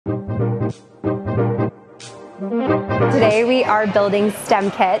Today we are building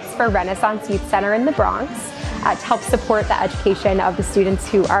STEM kits for Renaissance Youth Center in the Bronx to help support the education of the students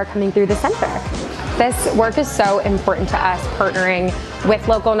who are coming through the center. This work is so important to us, partnering with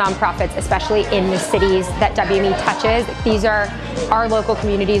local nonprofits, especially in the cities that WME touches. These are our local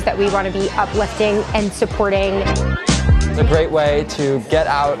communities that we want to be uplifting and supporting. It's a great way to get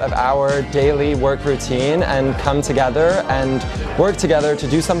out of our daily work routine and come together and work together to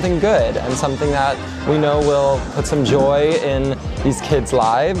do something good and something that we know will put some joy in these kids'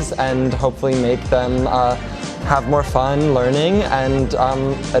 lives and hopefully make them have more fun learning and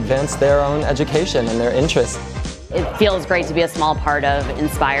advance their own education and their interests. It feels great to be a small part of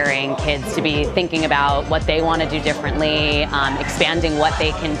inspiring kids to be thinking about what they want to do differently, expanding what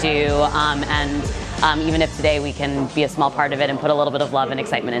they can do, and even if today we can be a small part of it and put a little bit of love and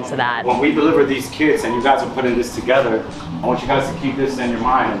excitement into that. When we deliver these kits and you guys are putting this together, I want you guys to keep this in your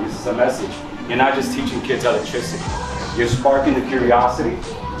mind, and this is a message. You're not just teaching kids electricity. You're sparking the curiosity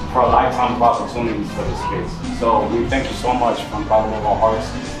for a lifetime of opportunities for these kids. So we thank you so much from the bottom of our hearts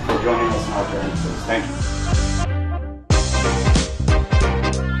for joining us in our journey. Thank you.